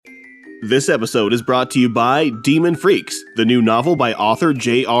This episode is brought to you by Demon Freaks, the new novel by author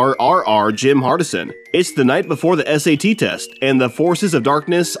J.R.R.R. Jim Hardison. It's the night before the SAT test, and the forces of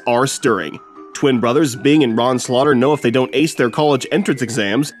darkness are stirring. Twin brothers Bing and Ron Slaughter know if they don't ace their college entrance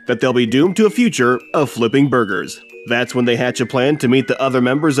exams, that they'll be doomed to a future of flipping burgers. That's when they hatch a plan to meet the other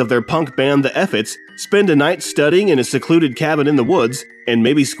members of their punk band, the Effits, spend a night studying in a secluded cabin in the woods, and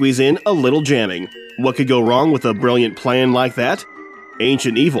maybe squeeze in a little jamming. What could go wrong with a brilliant plan like that?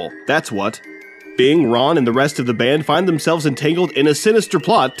 Ancient evil, that's what. Bing, Ron, and the rest of the band find themselves entangled in a sinister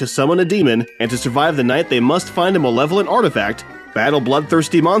plot to summon a demon, and to survive the night they must find a malevolent artifact, battle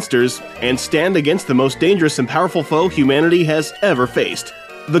bloodthirsty monsters, and stand against the most dangerous and powerful foe humanity has ever faced,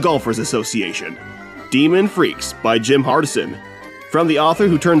 the Golfers Association. Demon Freaks by Jim Hardison. From the author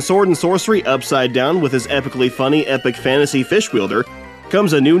who turned sword and sorcery upside down with his epically funny epic fantasy fish wielder,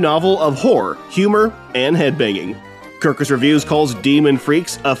 comes a new novel of horror, humor, and headbanging. Kirkus Reviews calls Demon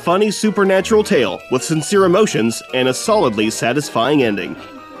Freaks a funny supernatural tale with sincere emotions and a solidly satisfying ending.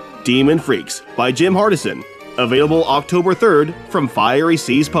 Demon Freaks by Jim Hardison. Available October 3rd from Fiery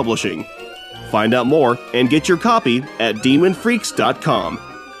Seas Publishing. Find out more and get your copy at demonfreaks.com.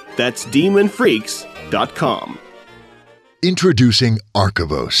 That's demonfreaks.com. Introducing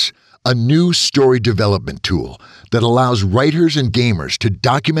Archivos, a new story development tool that allows writers and gamers to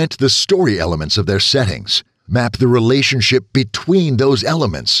document the story elements of their settings, map the relationship between those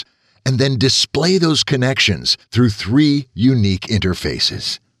elements, and then display those connections through 3 unique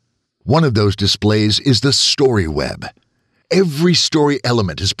interfaces. One of those displays is the story web. Every story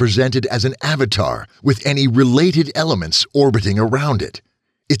element is presented as an avatar with any related elements orbiting around it.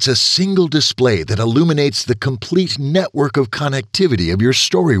 It's a single display that illuminates the complete network of connectivity of your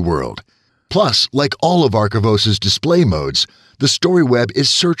story world. Plus, like all of Archivos' display modes, the story web is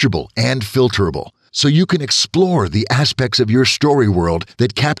searchable and filterable, so you can explore the aspects of your story world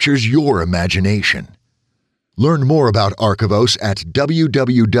that captures your imagination. Learn more about Archivos at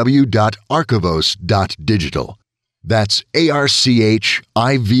www.archivos.digital. That's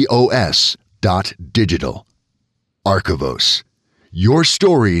ARCHIVOS.digital. Archivos. Your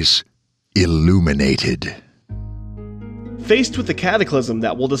stories illuminated. Faced with the cataclysm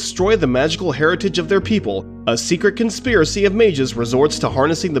that will destroy the magical heritage of their people, a secret conspiracy of mages resorts to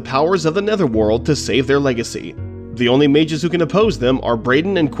harnessing the powers of the Netherworld to save their legacy. The only mages who can oppose them are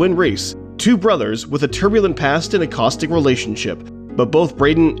Braden and Quinn Reese, 2 brothers with a turbulent past and a caustic relationship. But both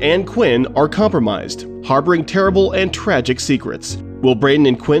Braden and Quinn are compromised, harboring terrible and tragic secrets. Will Braden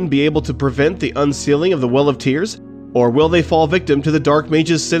and Quinn be able to prevent the unsealing of the Well of Tears? Or will they fall victim to the Dark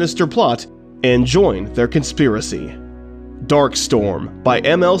Mage's sinister plot and join their conspiracy? Darkstorm by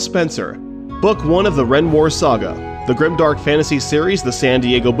M.L. Spencer. Book 1 of the Ren War Saga. The grimdark fantasy series the San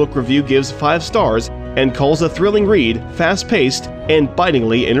Diego Book Review gives 5 stars and calls a thrilling read, fast-paced, and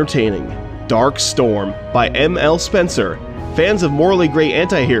bitingly entertaining. Darkstorm by M.L. Spencer. Fans of morally gray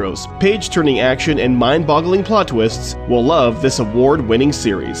anti-heroes, page-turning action, and mind-boggling plot twists will love this award-winning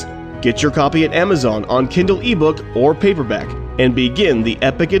series. Get your copy at Amazon on Kindle ebook or paperback, and begin the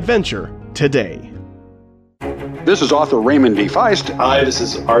epic adventure today. This is author Raymond V. Feist. Hi, this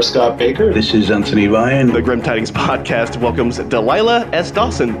is R. Scott Baker. This is Anthony Ryan. The Grim Tidings Podcast welcomes Delilah S.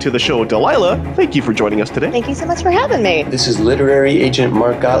 Dawson to the show. Delilah, thank you for joining us today. Thank you so much for having me. This is literary agent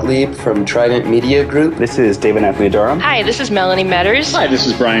Mark Gottlieb from Trident Media Group. This is David Anthony Durham. Hi, this is Melanie Metters. Hi, this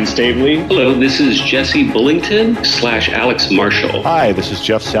is Brian Staveley. Hello, this is Jesse Bullington / Alex Marshall. Hi, this is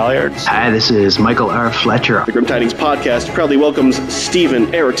Jeff Salyards. Hi, this is Michael R. Fletcher. The Grim Tidings Podcast proudly welcomes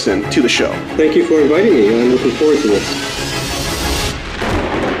Stephen Erickson to the show. Thank you for inviting me. I'm looking forward to this.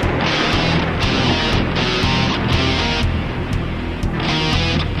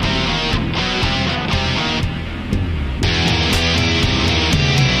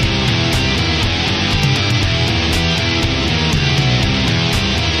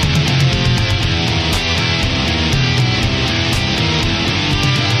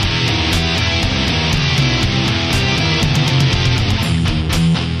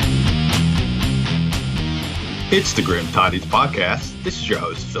 It's the Grim Tidings Podcast. This is your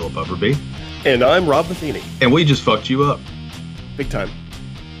host, Philip Overby. And I'm Rob Matheny. And we just fucked you up. Big time.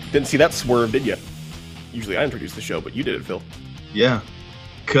 Didn't see that swerve, did you? Usually I introduce the show, but you did it, Phil. Yeah,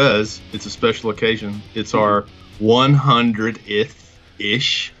 because it's a special occasion. It's our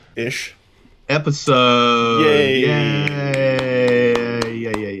 100th-ish episode. Yay. Yay.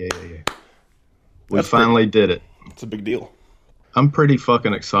 We finally did it. It's a big deal. I'm pretty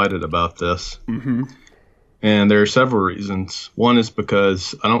fucking excited about this. Mm-hmm. And there are several reasons. One is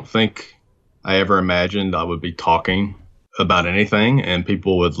because I don't think I ever imagined I would be talking about anything and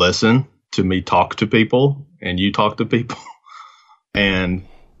people would listen to me talk to people and you talk to people. And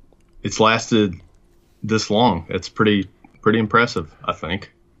it's lasted this long. It's pretty impressive, I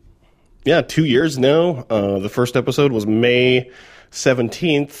think. Yeah, 2 years now. The first episode was May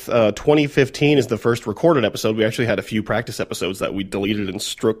 17th. 2015 is the first recorded episode. We actually had a few practice episodes that we deleted and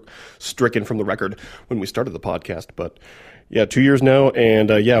stricken from the record when we started the podcast. But yeah, 2 years now, and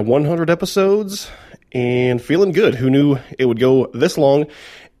 100 episodes, and feeling good. Who knew it would go this long?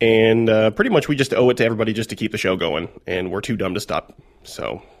 And pretty much we just owe it to everybody just to keep the show going, and we're too dumb to stop.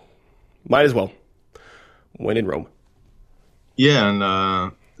 So might as well. When in Rome. Yeah,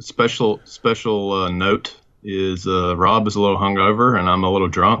 and special note is Rob is a little hungover and I'm a little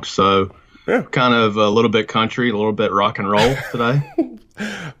drunk, so kind of a little bit country, a little bit rock and roll today.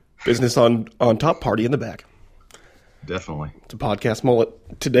 Business on top, party in the back. Definitely. It's a podcast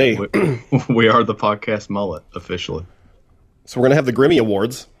mullet today. We are the podcast mullet officially. So we're going to have the Grimmy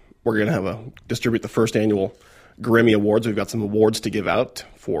Awards. We're going to distribute the first annual Grimmy Awards. We've got some awards to give out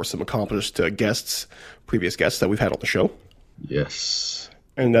for some accomplished previous guests that we've had on the show. Yes.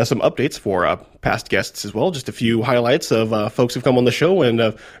 And some updates for past guests as well. Just a few highlights of folks who've come on the show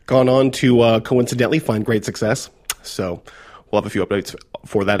and gone on to coincidentally find great success. So we'll have a few updates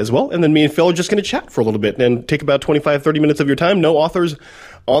for that as well. And then me and Phil are just going to chat for a little bit and take about 25, 30 minutes of your time. No authors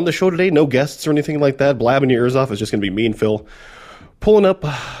on the show today, no guests or anything like that. Blabbing your ears off. It's just going to be me and Phil pulling up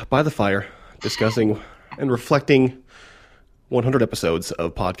by the fire, discussing and reflecting 100 episodes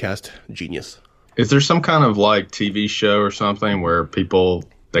of podcast genius. Is there some kind of like TV show or something where people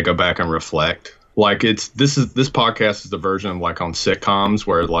they go back and reflect? Like this podcast is the version of like on sitcoms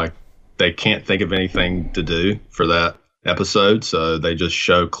where like they can't think of anything to do for that episode, so they just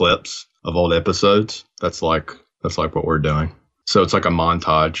show clips of old episodes. That's like what we're doing. So it's like a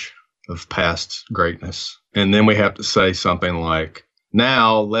montage of past greatness. And then we have to say something like,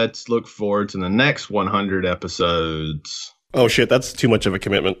 now let's look forward to the next 100 episodes. Oh shit, that's too much of a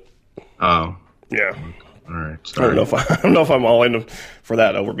commitment. Oh. Yeah. All right. Sorry. I don't know if I'm all in for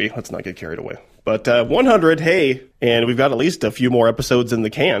that, Overby. Let's not get carried away. But 100, hey, and we've got at least a few more episodes in the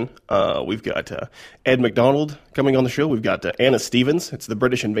can. We've got Ed McDonald coming on the show. We've got Anna Stevens. It's the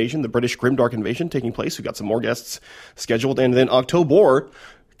British invasion, the British Grimdark invasion taking place. We've got some more guests scheduled. And then October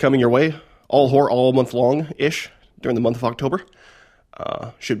coming your way, all horror, all month long-ish during the month of October.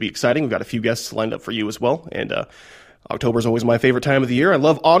 Should be exciting. We've got a few guests lined up for you as well. And October is always my favorite time of the year. I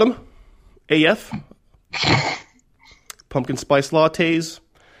love autumn. AF. Pumpkin spice lattes.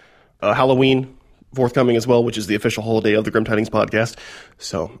 Halloween forthcoming as well, which is the official holiday of the Grim Tidings podcast.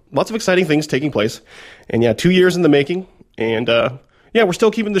 So lots of exciting things taking place. And 2 years in the making. And we're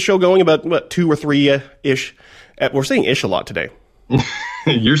still keeping the show going about 2 or 3-ish. We're saying ish a lot today.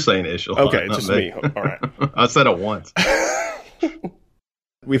 You're saying ish a lot. Okay, just me. All right. I said it once.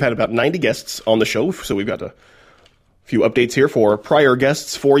 We've had about 90 guests on the show, so we've got a few updates here for prior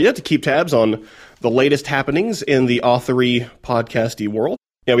guests for you to keep tabs on the latest happenings in the authory podcasty world.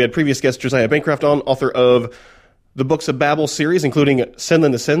 Yeah, we had previous guest Josiah Bancroft on, author of the Books of Babel series, including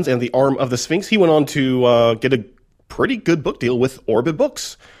Senlin Ascends and The Arm of the Sphinx. He went on to get a pretty good book deal with Orbit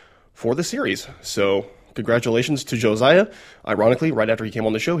Books for the series. So congratulations to Josiah. Ironically, right after he came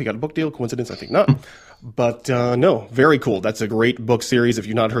on the show, he got a book deal. Coincidence? I think not. But no, very cool. That's a great book series. If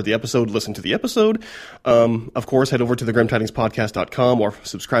you've not heard the episode, listen to the episode. Of course, head over to thegrimtidingspodcast.com or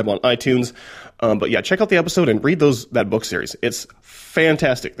subscribe on iTunes. But yeah, check out the episode and read that book series. It's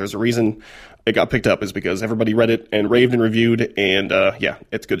fantastic. There's a reason it got picked up is because everybody read it and raved and reviewed. And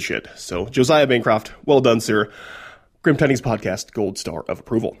it's good shit. So Josiah Bancroft, well done, sir. Grim Tidings Podcast, gold star of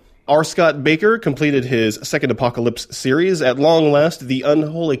approval. R. Scott Baker completed his second Apocalypse series. At long last, The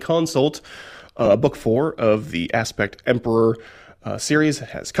Unholy Consult, book 4 of the Aspect Emperor series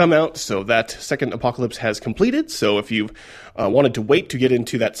has come out. So that second Apocalypse has completed. So if you've wanted to wait to get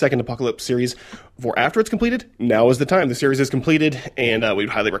into that second Apocalypse series for after it's completed, now is the time. The series is completed, and we'd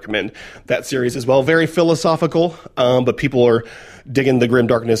highly recommend that series as well. Very philosophical, but people are digging the grim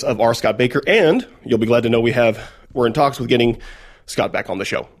darkness of R. Scott Baker, and you'll be glad to know we're in talks with getting Scott back on the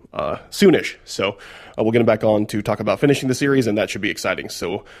show soonish. So we'll get him back on to talk about finishing the series, and that should be exciting.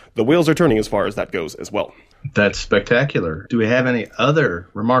 So the wheels are turning as far as that goes as well. That's spectacular. Do we have any other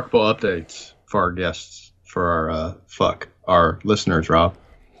remarkable updates for our guests, for our listeners, Rob?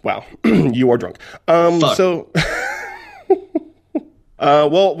 Wow, you are drunk. So,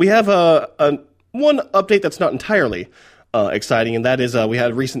 well, we have one update that's not entirely exciting, and that is we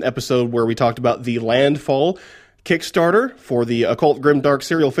had a recent episode where we talked about the Landfall Kickstarter for the Occult Grimdark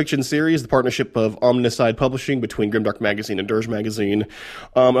serial fiction series, the partnership of Omnicide Publishing between Grimdark Magazine and Dirge Magazine.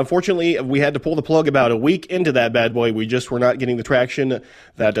 Unfortunately, we had to pull the plug about a week into that bad boy. We just were not getting the traction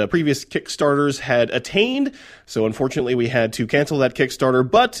that previous Kickstarters had attained. So unfortunately, we had to cancel that Kickstarter,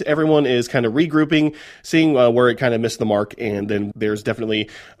 but everyone is kind of regrouping, seeing where it kind of missed the mark, and then there's definitely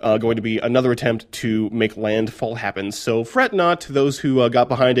going to be another attempt to make Landfall happen. So fret not, those who got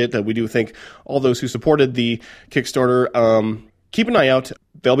behind it. We do thank all those who supported the Kickstarter. Keep an eye out.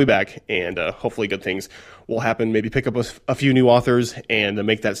 They'll be back, and hopefully good things will happen. Maybe pick up a few new authors and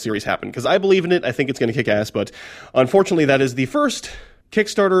make that series happen, because I believe in it. I think it's going to kick ass, but unfortunately that is the first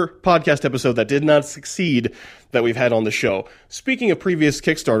Kickstarter podcast episode that did not succeed that we've had on the show. Speaking of previous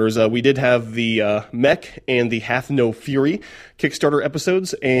Kickstarters, we did have the Mech and the Hath No Fury Kickstarter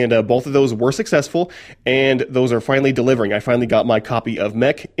episodes, and both of those were successful, and those are finally delivering. I finally got my copy of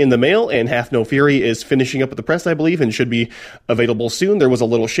Mech in the mail, and Hath No Fury is finishing up at the press, I believe, and should be available soon. There was a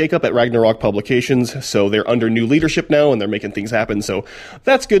little shakeup at Ragnarok Publications, so they're under new leadership now, and they're making things happen, so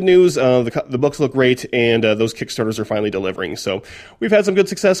that's good news. The books look great, and those Kickstarters are finally delivering. So we've had some good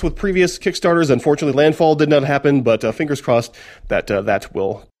success with previous Kickstarters. Unfortunately, Landfall did not happen, but fingers crossed that that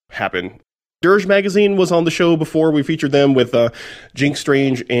will happen. Dirge Magazine was on the show before. We featured them with Jinx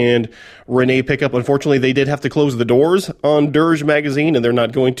Strange and Renee Pickup. Unfortunately, they did have to close the doors on Dirge Magazine, and they're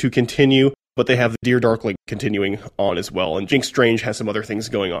not going to continue, but they have the Dear Darkling continuing on as well, and Jinx Strange has some other things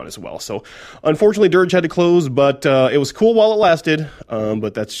going on as well. So unfortunately, Dirge had to close, but it was cool while it lasted,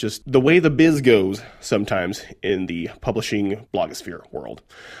 but that's just the way the biz goes sometimes in the publishing blogosphere world.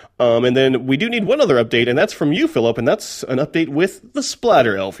 And then we do need one other update, and that's from you, Philip, and that's an update with the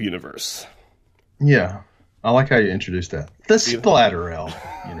Splatter Elf universe. Yeah, I like how you introduced that. The Splatter Elf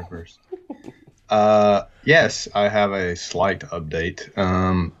universe. Yes, I have a slight update.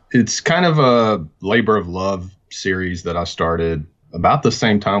 It's kind of a labor of love series that I started about the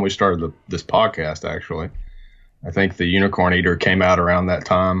same time we started this podcast, actually. I think the Unicorn Eater came out around that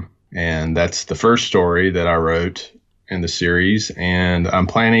time, and that's the first story that I wrote in the series, and I'm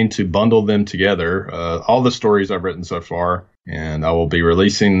planning to bundle them together, all the stories I've written so far, and I will be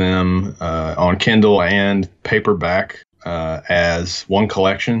releasing them on Kindle and paperback as one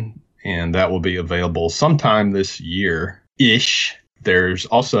collection, and that will be available sometime this year-ish. There's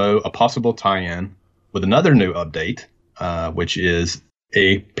also a possible tie-in with another new update, which is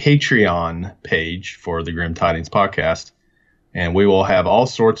a Patreon page for the Grim Tidings podcast. And we will have all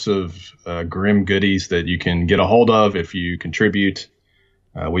sorts of grim goodies that you can get a hold of if you contribute.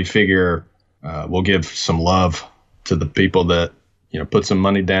 We figure we'll give some love to the people that put some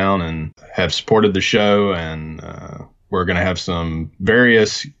money down and have supported the show. And we're going to have some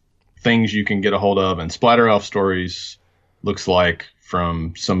various things you can get a hold of. And Splatter Elf Stories looks like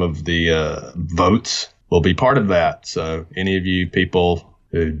from some of the votes will be part of that. So any of you people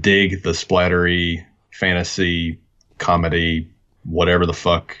who dig the splattery fantasy comedy, whatever the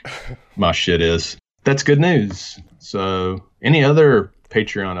fuck my shit is, that's good news. So any other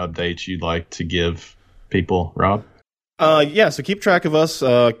Patreon updates you'd like to give people, Rob? So keep track of us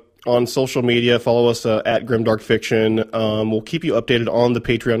on social media. Follow us at Grimdark Fiction. We'll keep you updated on the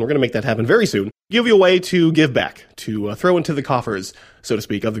Patreon. We're going to make that happen very soon. Give you a way to give back, to throw into the coffers, so to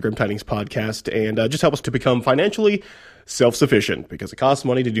speak, of the Grim Tidings podcast, and just help us to become financially self-sufficient, because it costs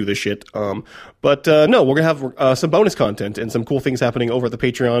money to do this shit. No, we're going to have some bonus content and some cool things happening over at the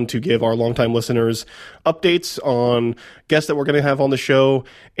Patreon to give our longtime listeners updates on guests that we're going to have on the show,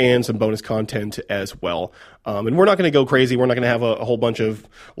 and some bonus content as well. And we're not going to go crazy. We're not going to have a whole bunch of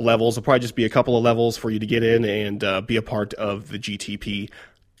levels. It'll probably just be a couple of levels for you to get in and be a part of the GTP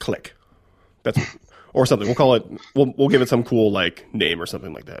clique. That's or something. We'll call it. We'll give it some cool name or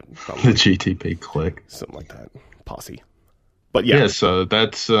something like that. Probably. The GTP clique, something like that. Posse. But yeah, so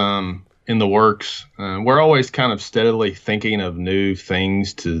that's in the works. We're always kind of steadily thinking of new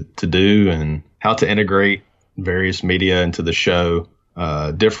things to do and how to integrate various media into the show.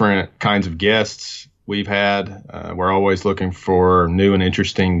 Different kinds of guests we've had. We're always looking for new and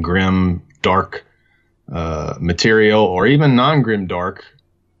interesting grim, dark material, or even non-grim dark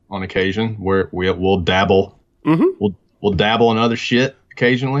on occasion, where we'll dabble. Mm-hmm. We'll dabble in other shit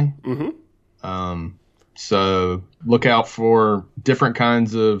occasionally. Mm-hmm. So look out for different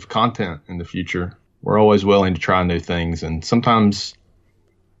kinds of content in the future. We're always willing to try new things, and sometimes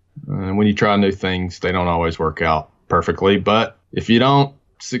when you try new things, they don't always work out perfectly. But if you don't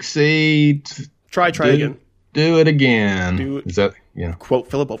succeed, try again. Do it again. Is that quote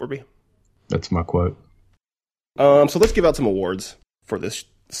Philip Overby? That's my quote. So let's give out some awards for this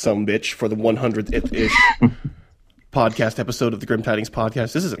sumbitch for the 100th-ish podcast episode of the Grim Tidings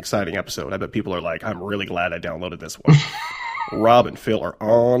podcast. This is an exciting episode. I bet people are like, I'm really glad I downloaded this one. Rob and Phil are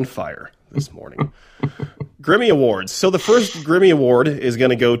on fire this morning. Grimmy Awards. So the first Grimmy Award is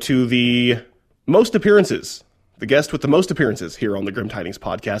going to go to the most appearances, the guest with the most appearances here on the Grim Tidings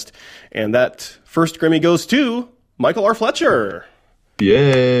podcast. And that first Grimmy goes to Michael R. Fletcher.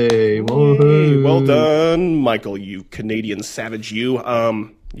 Yay. Yay. Well done, Michael, you Canadian savage, you.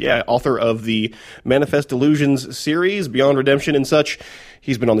 Author of the Manifest Illusions series, Beyond Redemption and such.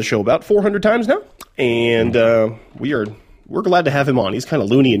 He's been on the show about 400 times now. And we're glad to have him on. He's kind of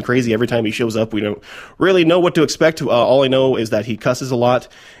loony and crazy every time he shows up. We don't really know what to expect. All I know is that he cusses a lot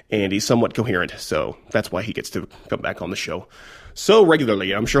and he's somewhat coherent. So that's why he gets to come back on the show so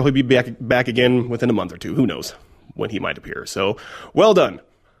regularly. I'm sure he'll be back again within a month or two. Who knows when he might appear. So well done.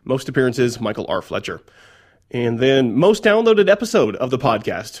 Most appearances, Michael R. Fletcher. And then most downloaded episode of the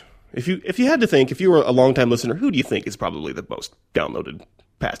podcast. If you had to think, if you were a longtime listener, who do you think is probably the most downloaded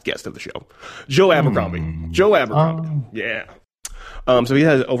past guest of the show? Joe Abercrombie. Joe Abercrombie. Yeah. So he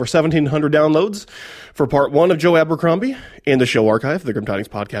has over 1,700 downloads for part 1 of Joe Abercrombie in the show archive,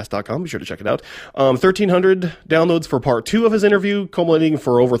 thegrimtidingspodcast.com. Be sure to check it out. 1,300 downloads for part 2 of his interview, culminating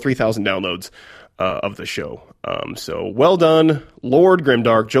for over 3,000 downloads of the show. So well done, Lord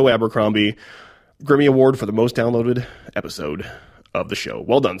Grimdark, Joe Abercrombie, Grimmy Award for the most downloaded episode of the show.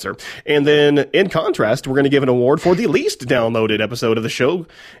 Well done, sir. And then, in contrast, we're going to give an award for the least downloaded episode of the show,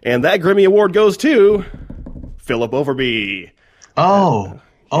 and that Grimmy Award goes to Philip Overby. Oh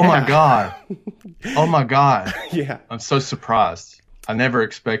my God. Oh my God. Yeah. I'm so surprised. I never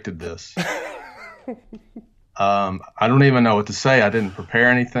expected this. I don't even know what to say. I didn't prepare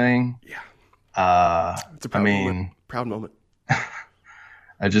anything. Yeah. It's a proud moment.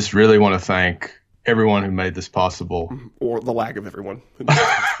 I just really want to thank everyone who made this possible. Or the lack of everyone.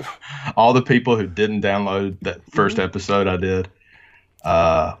 All the people who didn't download that first episode I did.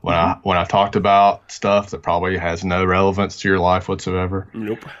 When I talked about stuff that probably has no relevance to your life whatsoever.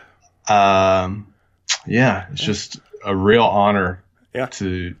 Nope. It's just a real honor Yeah.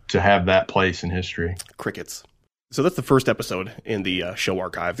 to have that place in history. Crickets. So that's the first episode in the show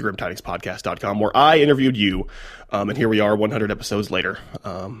archive, thegrimtidingspodcast.com, where I interviewed you. And here we are 100 episodes later.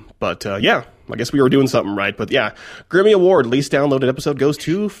 I guess we were doing something right. But yeah, Grimmy Award, least downloaded episode goes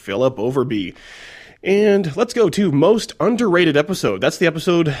to Philip Overby. And let's go to most underrated episode. That's the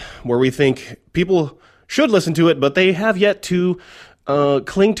episode where we think people should listen to it, but they have yet to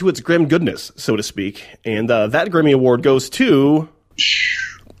cling to its grim goodness, so to speak. And that Grimmy Award goes to...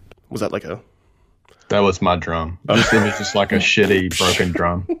 Was that like a... That was my drum. It was just like a shitty broken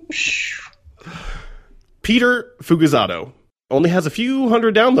drum. Peter Fugazato only has a few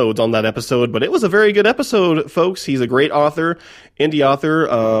hundred downloads on that episode, but it was a very good episode, folks. He's a great author, indie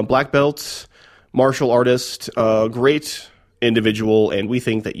author, black belt, martial artist, great individual, and we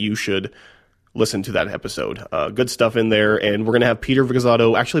think that you should listen to that episode. Good stuff in there, and we're going to have Peter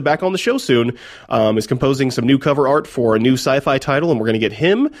Fugazato actually back on the show soon. Is composing some new cover art for a new sci-fi title, and we're going to get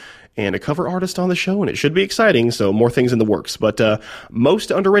him and a cover artist on the show, and it should be exciting, so more things in the works. But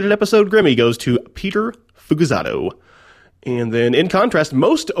most underrated episode Grimmy goes to Peter Fugazato. And then, in contrast,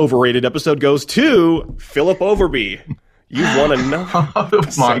 most overrated episode goes to Philip Overby. You've won another. Oh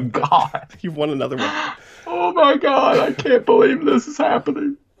my God. You've won another one. Oh my God. I can't believe this is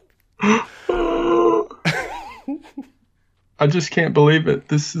happening. I just can't believe it.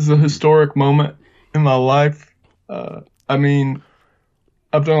 This is a historic moment in my life.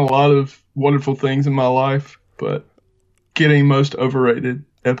 I've done a lot of wonderful things in my life, but getting most overrated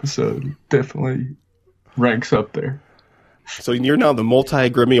episode definitely ranks up there. So you're now the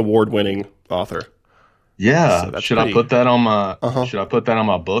multi-Grimmy Award-winning author. Yeah. So should I put that on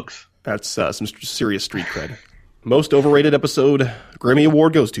my books? That's some serious street cred. Most overrated episode Grimmy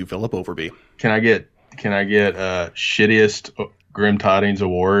Award goes to Philip Overby. Can I get shittiest Grim Tidings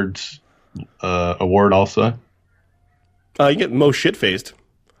awards award also? You get most shit-faced.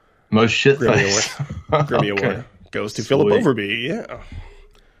 Most shit-faced. Grimmy Award goes to Philip Overby. Yeah.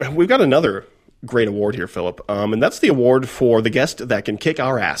 We've got another great award here, Philip, and that's the award for the guest that can kick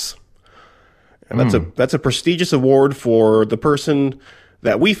our ass. And that's a prestigious award for the person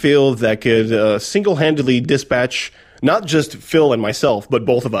that we feel that could single-handedly dispatch not just Phil and myself, but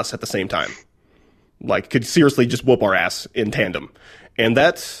both of us at the same time. Like, could seriously just whoop our ass in tandem. And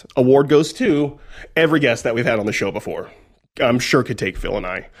that award goes to every guest that we've had on the show before. I'm sure could take Phil and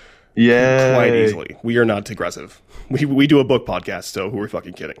I quite easily. We are not aggressive. We do a book podcast, so who are we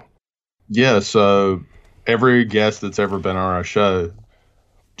fucking kidding? Yeah, so every guest that's ever been on our show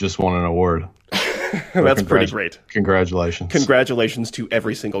just won an award. That's pretty great. Congratulations. Congratulations to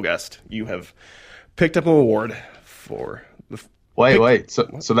every single guest. You have picked up an award for the. Wait. So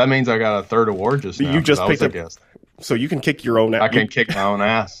that means I got a third award just now. You just picked up. So you can kick your own ass. I can kick my own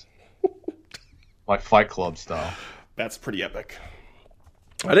ass. Like Fight Club style. That's pretty epic.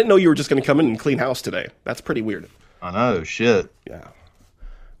 I didn't know you were just going to come in and clean house today. That's pretty weird. I know, shit. Yeah.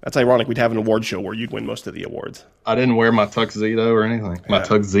 That's ironic. We'd have an award show where you'd win most of the awards. I didn't wear my tuxedo or anything. Yeah. My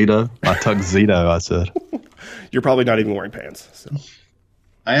tuxedo, I said. You're probably not even wearing pants. So.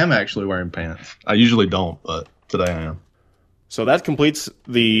 I am actually wearing pants. I usually don't, but today I am. So that completes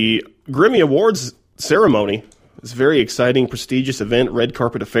the Grammy Awards ceremony. It's a very exciting, prestigious event, red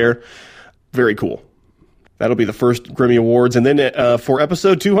carpet affair. Very cool. That'll be the first Grammy Awards. And then for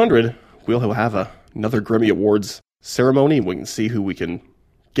episode 200, we'll have another Grammy Awards ceremony. We can see who we can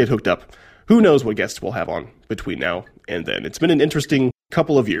get hooked up. Who knows what guests we'll have on between now and then. It's been an interesting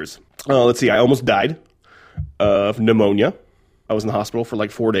couple of years. Let's see. I almost died of pneumonia. I was in the hospital for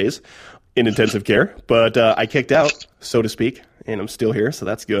like 4 days in intensive care. But I kicked out, so to speak, and I'm still here, so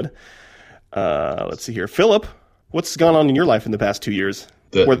that's good. Let's see here. Philip, what's gone on in your life in the past 2 years?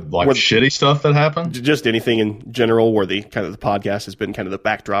 Shitty stuff that happened? Just anything in general where the podcast has been kind of the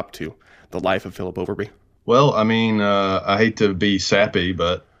backdrop to the life of Philip Overby. Well, I mean, I hate to be sappy,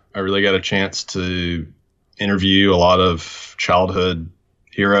 but I really got a chance to interview a lot of childhood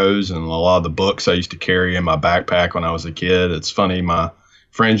heroes and a lot of the books I used to carry in my backpack when I was a kid. It's funny, my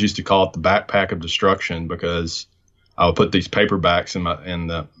friends used to call it the backpack of destruction because I would put these paperbacks in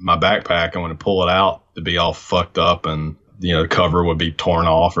my backpack, and when I pull it out, it'd be all fucked up and the cover would be torn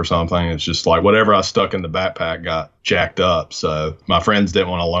off or something. It's just like whatever I stuck in the backpack got jacked up. So my friends didn't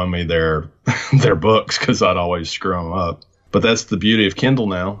want to loan me their books because I'd always screw them up. But that's the beauty of Kindle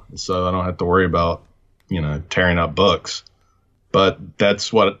now. So I don't have to worry about, tearing up books. But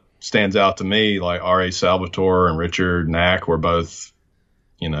that's what stands out to me. Like R.A. Salvatore and Richard Knack were both,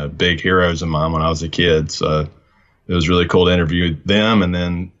 big heroes of mine when I was a kid. So it was really cool to interview them. And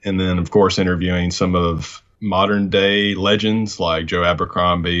then of course, interviewing some of modern day legends like Joe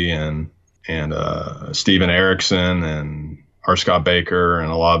Abercrombie and Steven Erickson and R. Scott Baker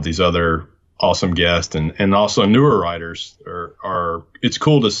and a lot of these other awesome guests and also newer writers are it's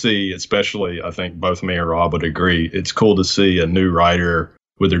cool to see, especially I think both me and Rob would agree. It's cool to see a new writer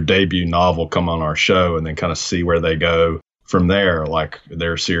with their debut novel come on our show and then kind of see where they go from there. Like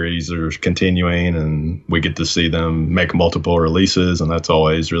their series are continuing and we get to see them make multiple releases, and that's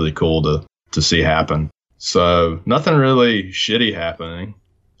always really cool to see happen. So nothing really shitty happening.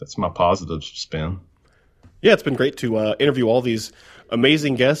 That's my positive spin. Yeah, it's been great to interview all these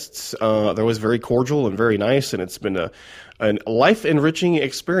amazing guests. They're always very cordial and very nice, and it's been a life-enriching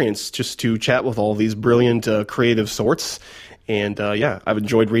experience just to chat with all these brilliant creative sorts. And I've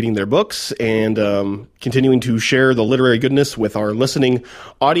enjoyed reading their books and continuing to share the literary goodness with our listening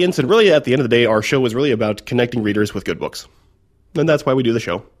audience. And really, at the end of the day, our show is really about connecting readers with good books. And that's why we do the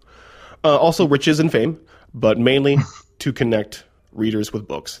show. Also riches and fame, but mainly to connect readers with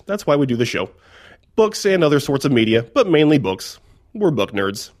books. That's why we do the show. Books and other sorts of media, but mainly books. We're book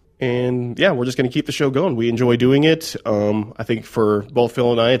nerds. And yeah, we're just going to keep the show going. We enjoy doing it. I think for both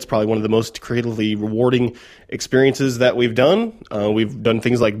Phil and I, it's probably one of the most creatively rewarding experiences that we've done. We've done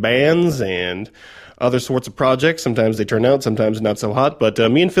things like bands and other sorts of projects. Sometimes they turn out, sometimes not so hot. But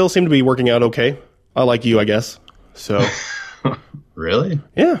me and Phil seem to be working out okay. I like you, I guess. So. Really?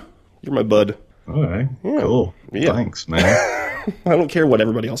 Yeah. You're my bud. All right. Yeah. Cool. Yeah. Thanks, man. I don't care what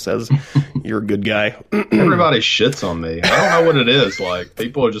everybody else says. You're a good guy. Everybody shits on me. I don't know what it is. Like,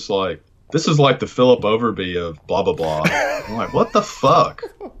 people are just like, this is like the Philip Overby of blah, blah, blah. I'm like, what the fuck?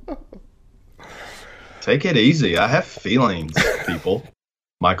 Take it easy. I have feelings, people.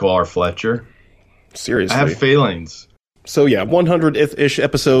 Michael R. Fletcher. Seriously. I have feelings. So, yeah, 100th-ish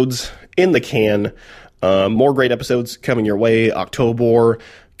episodes in the can. More great episodes coming your way. October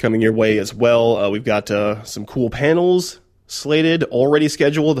coming your way as well. We've got some cool panels slated, already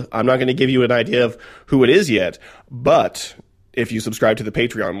scheduled. I'm not going to give you an idea of who it is yet, but if you subscribe to the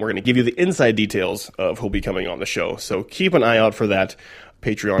Patreon, we're going to give you the inside details of who'll be coming on the show. So keep an eye out for that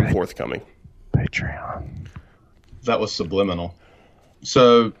Patreon forthcoming. Patreon. That was subliminal.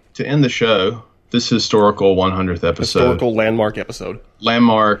 So to end the show, this historical 100th episode. Historical landmark episode.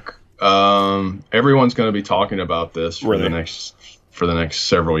 Landmark. Everyone's going to be talking about this for the next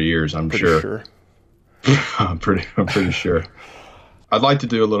several years, I'm sure. I'm pretty sure. I'd like to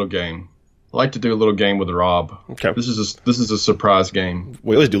do a little game. I'd like to do a little game with Rob. Okay. This is a surprise game.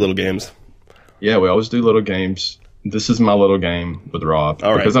 We always do little games. Yeah, we always do little games. This is my little game with Rob.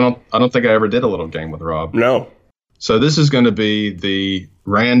 All right. Because I don't think I ever did a little game with Rob. No. So this is going to be the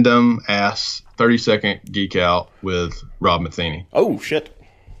random ass 30-second geek out with Rob Matheny. Oh shit.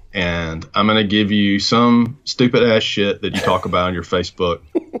 and I'm going to give you some stupid ass shit that you talk about on your Facebook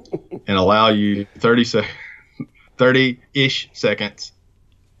and allow you 30-ish seconds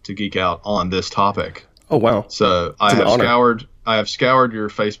to geek out on this topic. Oh, wow. So I have scoured your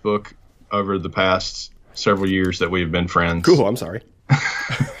Facebook over the past several years that we've been friends. Cool, I'm sorry.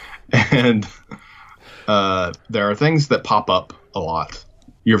 And there are things that pop up a lot.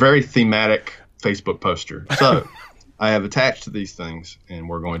 You're very thematic Facebook poster. So I have attached to these things, and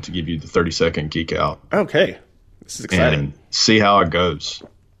we're going to give you the 30-second geek out. Okay. This is exciting. And see how it goes.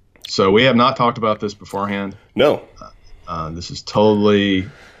 So we have not talked about this beforehand. No. This is totally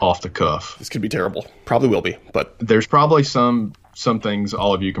off the cuff. This could be terrible. Probably will be, but there's probably some things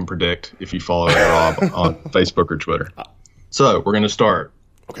all of you can predict if you follow Rob on Facebook or Twitter. So we're going to start.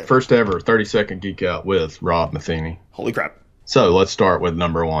 Okay. First ever 30-second geek out with Rob Matheny. Holy crap. So let's start with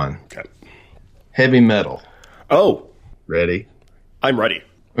number one. Okay. Heavy metal. Oh. Ready? I'm ready.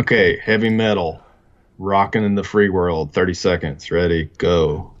 Okay, heavy metal. Rocking in the free world. 30 seconds. Ready?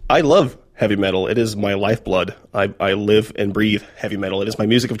 Go. I love heavy metal. It is my lifeblood. I live and breathe heavy metal. It is my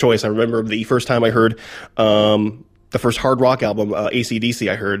music of choice. I remember the first time I heard the first hard rock album, AC/DC,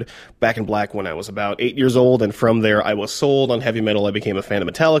 I heard Back in Black when I was about 8 years old, and from there I was sold on heavy metal. I became a fan of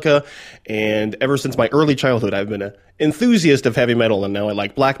Metallica, and ever since my early childhood I've been an enthusiast of heavy metal, and now I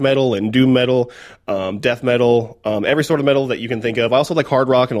like black metal and doom metal, death metal, every sort of metal that you can think of. I also like hard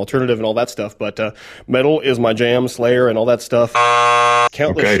rock and alternative and all that stuff, but metal is my jam, Slayer and all that stuff.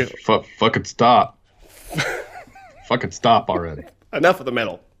 Countless okay, fucking stop. Fucking stop already. Enough of the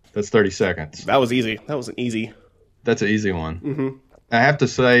metal. That's 30 seconds. That was easy. That was an easy. That's an easy one. Mm-hmm. I have to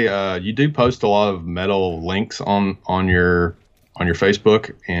say, you do post a lot of metal links on your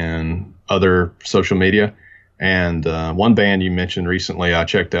Facebook and other social media. And one band you mentioned recently, I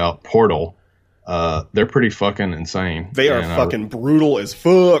checked out, Portal. They're pretty fucking insane. They are fucking brutal as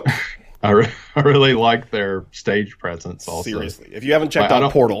fuck. I really like their stage presence. Also, seriously, if you haven't checked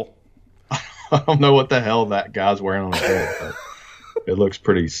out Portal, I don't know what the hell that guy's wearing on his head, but it looks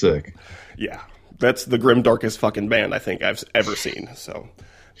pretty sick. Yeah. That's the grim, darkest fucking band I think I've ever seen. So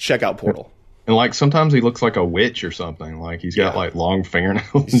check out Portal. And like sometimes he looks like a witch or something. Like he's got like long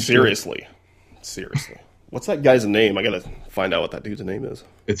fingernails. Seriously. What's that guy's name? I gotta find out what that dude's name is.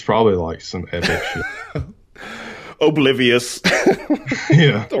 It's probably like some epic shit. Oblivious.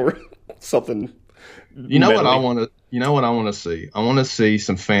 Yeah. Or something. You know what I want to see? I want to see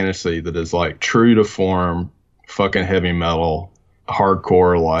some fantasy that is like true to form fucking heavy metal,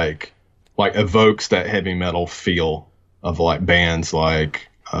 hardcore, like evokes that heavy metal feel of like bands like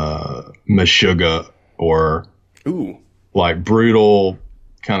Meshuggah or like brutal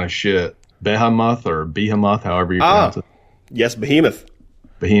kind of shit. Behemoth, however you pronounce it. Yes, Behemoth,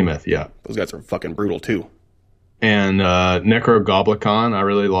 yeah. Those guys are fucking brutal too. And Necrogoblikon, I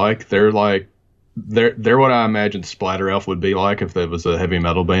really like. They're what I imagine Splatter Elf would be like if there was a heavy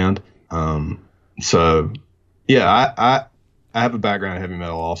metal band. So yeah, I have a background in heavy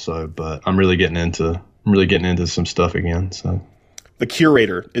metal also, but I'm really getting into some stuff again. So The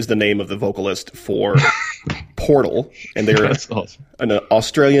Curator is the name of the vocalist for Portal, and they're awesome. an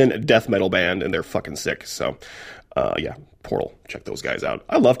Australian death metal band, and they're fucking sick. So yeah, Portal, check those guys out.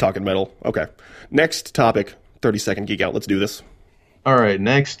 I love talking metal. Okay, next topic, 30-second geek out. Let's do this. All right,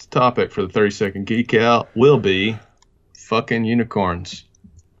 next topic for the 30-second geek out will be fucking unicorns.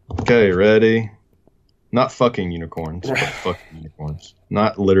 Okay, ready? Not fucking unicorns, but fucking unicorns.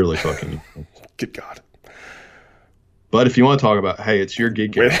 Not literally fucking unicorns. Good God. But if you want to talk about, hey, it's your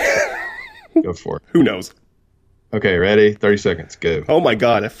geek out, go for it. Who knows? Okay, ready? 30 seconds, go. Oh my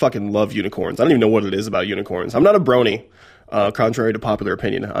God, I fucking love unicorns. I don't even know what it is about unicorns. I'm not a brony, contrary to popular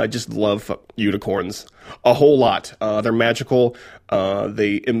opinion. I just love unicorns a whole lot. They're magical.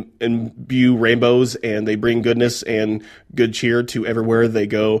 They imbue rainbows, and they bring goodness and good cheer to everywhere they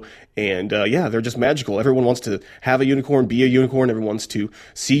go. And yeah, they're just magical. Everyone wants to have a unicorn, be a unicorn. Everyone wants to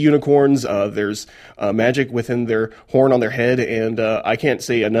see unicorns. There's magic within their horn on their head, and I can't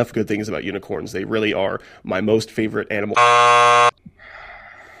say enough good things about unicorns. They really are my most favorite animal.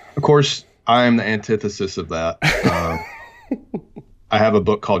 Of course, I am the antithesis of that. I have a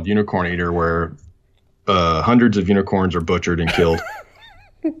book called Unicorn Eater where hundreds of unicorns are butchered and killed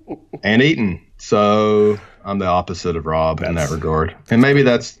and eaten. So I'm the opposite of Rob in that regard. And maybe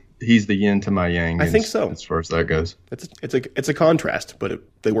he's the yin to my yang. I think so. As far as that goes. It's a contrast, but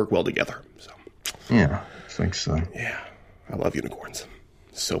they work well together. So yeah, I think so. Yeah, I love unicorns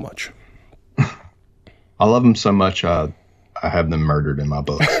so much. I love them so much. I have them murdered in my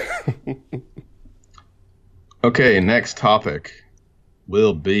book. Okay, next topic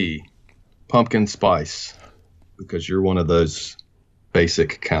will be pumpkin spice, because you're one of those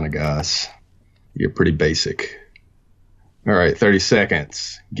basic kind of guys. You're pretty basic. All right, 30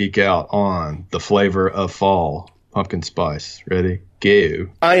 seconds. Geek out on the flavor of fall. Pumpkin spice. Ready? Go.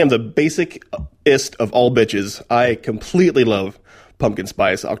 I am the basicest of all bitches. I completely love pumpkin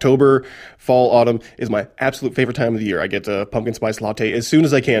spice. October, fall, autumn is my absolute favorite time of the year. I get a pumpkin spice latte as soon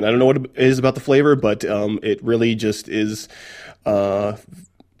as I can. I don't know what it is about the flavor, but it really just is.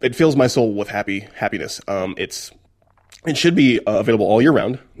 It fills my soul with happiness. It should be available all year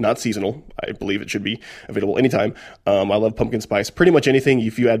round, not seasonal. I believe it should be available anytime. I love pumpkin spice. Pretty much anything,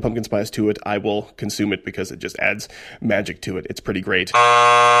 if you add pumpkin spice to it, I will consume it because it just adds magic to it. It's pretty great.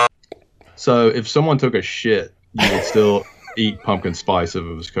 So if someone took a shit, you would still eat pumpkin spice if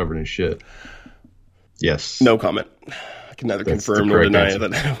it was covered in shit? Yes. No comment. I can neither confirm nor deny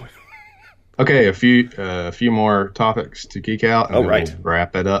that. Okay, a few more topics to geek out, and we'll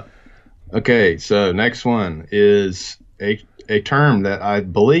wrap it up. Okay, so next one is a term that I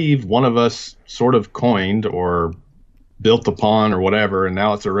believe one of us sort of coined or built upon or whatever, and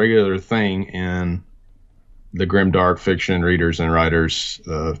now it's a regular thing in the grimdark fiction readers and writers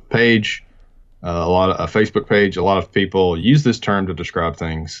page. A Facebook page. A lot of people use this term to describe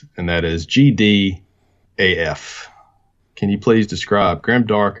things, and that is GDAF. Can you please describe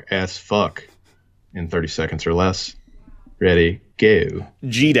grimdark as fuck in 30 seconds or less? Ready, go.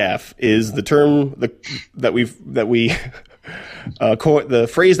 GDAF is the term that we the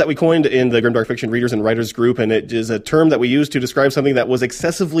phrase that we coined in the Grimdark Fiction Readers and Writers group, and it is a term that we use to describe something that was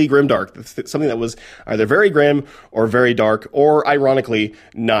excessively grimdark, something that was either very grim or very dark, or ironically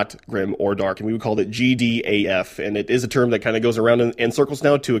not grim or dark, and we called it GDAF, and it is a term that kind of goes around in circles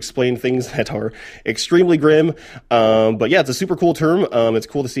now to explain things that are extremely grim, but yeah, it's a super cool term. It's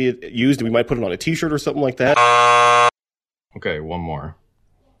cool to see it used. We might put it on a t-shirt or something like that. Okay, one more.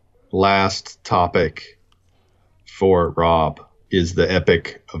 Last topic for Rob is the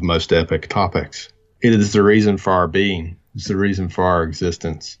epic of most epic topics. It is the reason for our being. It's the reason for our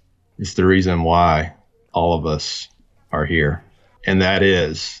existence. It's the reason why all of us are here. And that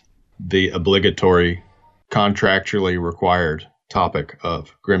is the obligatory, contractually required topic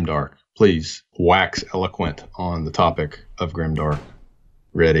of Grimdark. Please wax eloquent on the topic of Grimdark.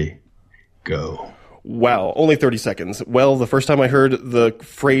 Ready, go. Wow, only 30 seconds. Well, the first time I heard the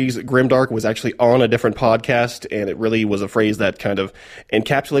phrase grimdark was actually on a different podcast, and it really was a phrase that kind of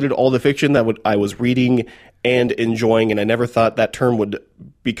encapsulated all the fiction that I was reading and enjoying, and I never thought that term would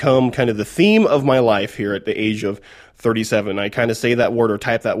become kind of the theme of my life here at the age of 37. I kind of say that word or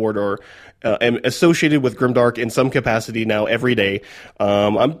type that word or am associated with grimdark in some capacity now every day.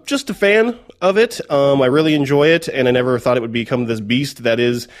 I'm just a fan of it. I really enjoy it, and I never thought it would become this beast that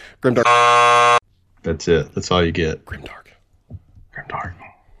is grimdark. That's it. That's all you get. Grimdark.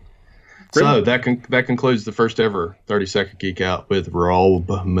 So that concludes the first ever 30-second Geek Out with Rob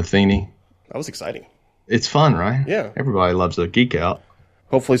Matheny. That was exciting. It's fun, right? Yeah. Everybody loves a Geek Out.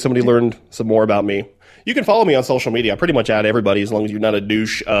 Hopefully somebody learned some more about me. You can follow me on social media. I pretty much add everybody as long as you're not a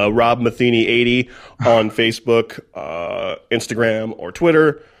douche. Rob Matheny 80 on Facebook, Instagram, or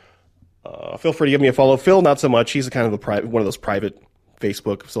Twitter. Feel free to give me a follow. Phil, not so much. He's kind of one of those private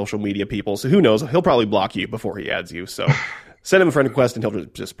Facebook social media people, so who knows? He'll probably block you before he adds you. So send him a friend request, and he'll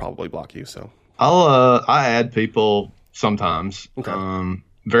just probably block you. So I add people sometimes. Okay.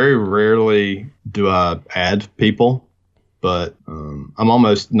 Very rarely do I add people, but I'm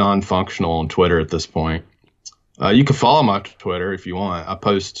almost non-functional on Twitter at this point. You can follow my Twitter if you want. I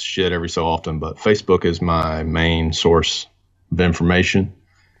post shit every so often, but Facebook is my main source of information.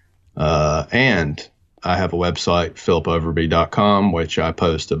 And I have a website, philipoverby.com, which I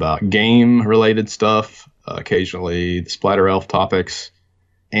post about game-related stuff, occasionally the Splatter Elf topics,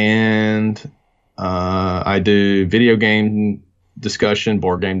 and I do video game discussion,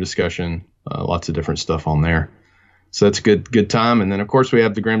 board game discussion, lots of different stuff on there. So that's good time. And then, of course, we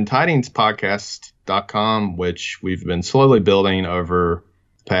have the Grim Tidings podcast.com, which we've been slowly building over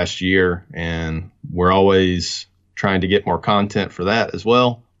the past year, and we're always trying to get more content for that as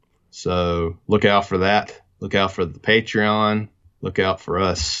well. So look out for that. Look out for the Patreon. Look out for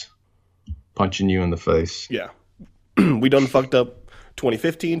us punching you in the face. Yeah. We done fucked up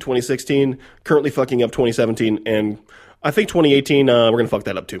 2015, 2016, currently fucking up 2017, and I think 2018, we're going to fuck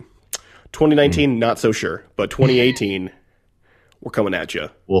that up too. 2019, not so sure, but 2018, we're coming at you.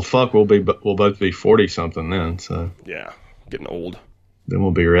 Well, fuck, we'll both be 40-something then, so. Yeah, getting old. Then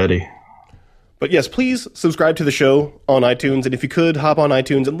we'll be ready. But yes, please subscribe to the show on iTunes, and if you could, hop on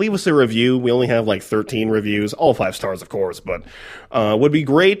iTunes and leave us a review. We only have like 13 reviews, all 5 stars, of course, but would be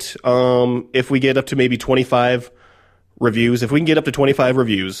great if we get up to maybe 25 reviews. If we can get up to 25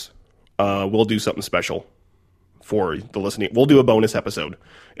 reviews, we'll do something special for the listening. We'll do a bonus episode.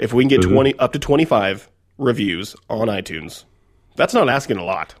 If we can get up to 25 reviews on iTunes, that's not asking a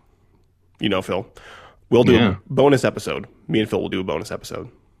lot. You know, Phil. We'll do a bonus episode. Me and Phil will do a bonus episode.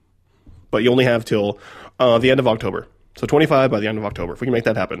 But you only have till the end of October. So 25 by the end of October. If we can make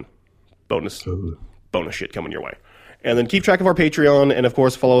that happen, bonus shit coming your way. And then keep track of our Patreon, and of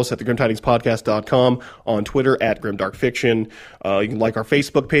course follow us at thegrimtidingspodcast.com, on Twitter at grimdarkfiction. You can like our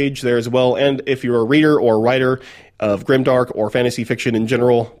Facebook page there as well, and if you're a reader or a writer of grimdark or fantasy fiction in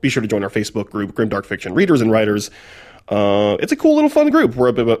general, be sure to join our Facebook group, Grimdark Fiction Readers and Writers. It's a cool little fun group. We're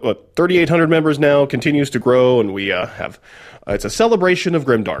up about 3,800 members now, continues to grow, and we have it's a celebration of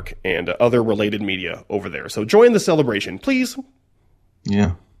grimdark and other related media over there. So join the celebration, please.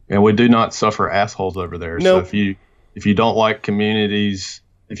 Yeah, and we do not suffer assholes over there. Nope. So if you don't like communities,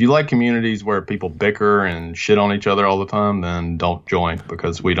 if you like communities where people bicker and shit on each other all the time, then don't join,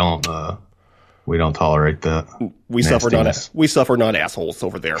 because we don't tolerate that. We suffer not assholes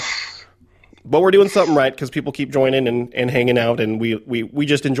over there. But we're doing something right, because people keep joining and hanging out, and we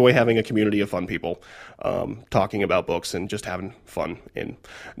just enjoy having a community of fun people talking about books and just having fun and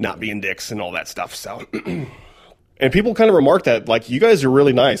not being dicks and all that stuff. So. And people kind of remark that, like, you guys are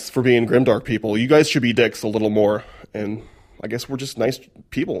really nice for being grimdark people. You guys should be dicks a little more. And I guess we're just nice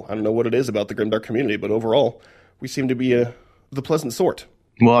people. I don't know what it is about the grimdark community, but overall, we seem to be the pleasant sort.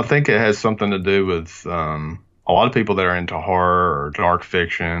 Well, I think it has something to do with a lot of people that are into horror or dark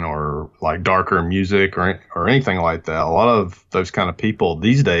fiction or like darker music or anything like that. A lot of those kind of people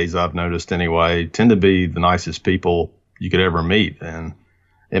these days, I've noticed anyway, tend to be the nicest people you could ever meet. And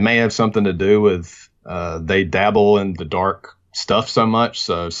it may have something to do with they dabble in the dark stuff so much,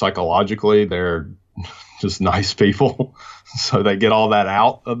 so psychologically they're just nice people. So they get all that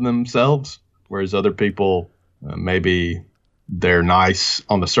out of themselves, whereas other people maybe they're nice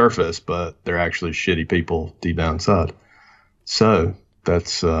on the surface, but they're actually shitty people deep down inside. So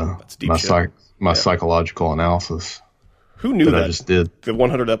that's my psychological analysis. Who knew that I just did. The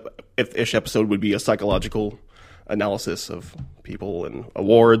 100th-ish episode would be a psychological analysis of people and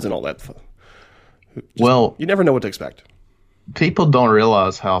awards and all that. Well, you never know what to expect. People don't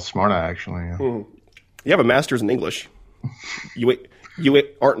realize how smart I actually am. You have a master's in English. You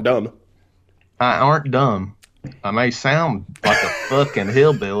aren't dumb. I aren't dumb. I may sound like a fucking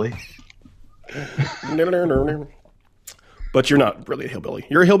hillbilly. But you're not really a hillbilly.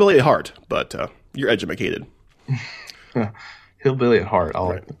 You're a hillbilly at heart, but you're educated. Hillbilly at heart.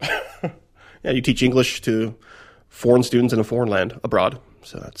 Right. Yeah, you teach English to foreign students in a foreign land abroad.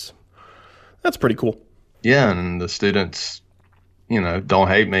 So that's pretty cool. Yeah, and the students, don't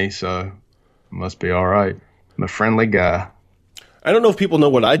hate me, so it must be all right. I'm a friendly guy. I don't know if people know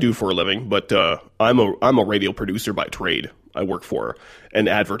what I do for a living, but I'm a radio producer by trade. I work for an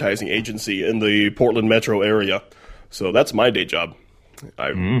advertising agency in the Portland metro area, so that's my day job.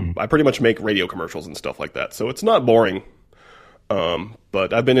 I pretty much make radio commercials and stuff like that, so it's not boring.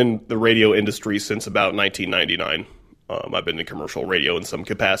 But I've been in the radio industry since about 1999. I've been in commercial radio in some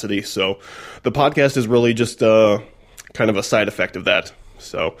capacity, so the podcast is really just kind of a side effect of that.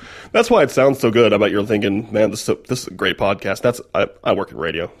 So that's why it sounds so good. I bet you're thinking, man, this is a great podcast. I work in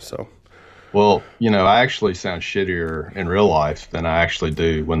radio, so. Well, I actually sound shittier in real life than I actually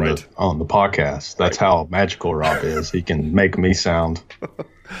do when on the podcast. That's how magical Rob is. He can make me sound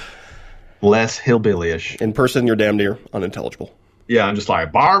less hillbilly-ish. In person, you're damn near unintelligible. Yeah, I'm just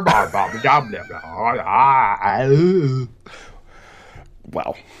like bar.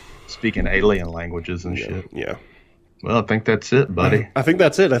 Wow. Speaking alien languages and shit. Yeah. Well, I think that's it, buddy. I think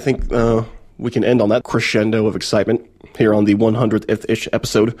that's it. I think we can end on that crescendo of excitement here on the 100th-ish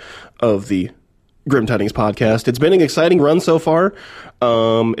episode of the Grim Tidings podcast. It's been an exciting run so far.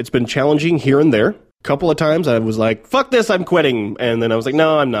 It's been challenging here and there. A couple of times I was like, fuck this, I'm quitting. And then I was like,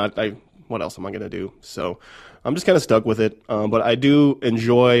 no, I'm not. What else am I going to do? So I'm just kind of stuck with it. But I do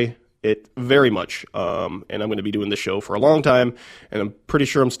enjoy it very much. And I'm going to be doing this show for a long time. And I'm pretty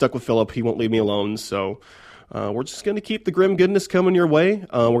sure I'm stuck with Philip. He won't leave me alone. So we're just going to keep the grim goodness coming your way.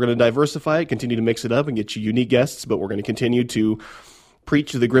 We're going to diversify it, continue to mix it up and get you unique guests. But we're going to continue to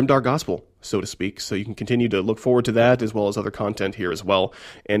preach the grimdark gospel, so to speak. So you can continue to look forward to that as well as other content here as well.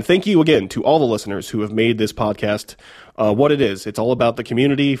 And thank you again to all the listeners who have made this podcast what it is. It's all about the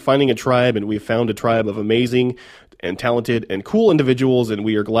community, finding a tribe, and we've found a tribe of amazing and talented and cool individuals, and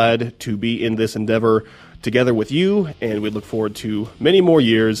we are glad to be in this endeavor together with you, and we look forward to many more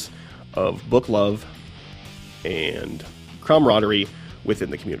years of book love and camaraderie within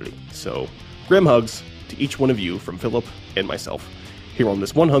the community. So, grim hugs to each one of you from Philip and myself here on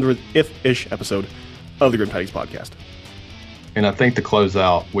this 100th-ish episode of the Grim Tidings podcast. And I think to close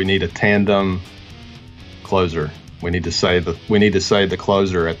out, we need a tandem closer. We need to say the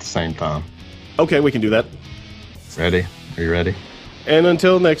closer at the same time. Okay, we can do that. Ready? Are you ready? And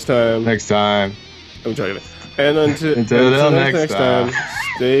until next time. I'm trying to. And until next time.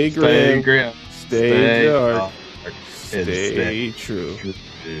 Stay grim. Stay dark. Stay true.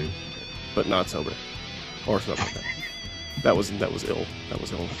 But not sober. Or something like that. That was ill. That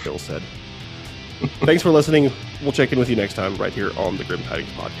was ill said. Thanks for listening. We'll check in with you next time right here on the Grim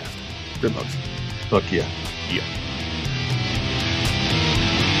Tidings Podcast. Grim Hugs. Fuck yeah. Yeah.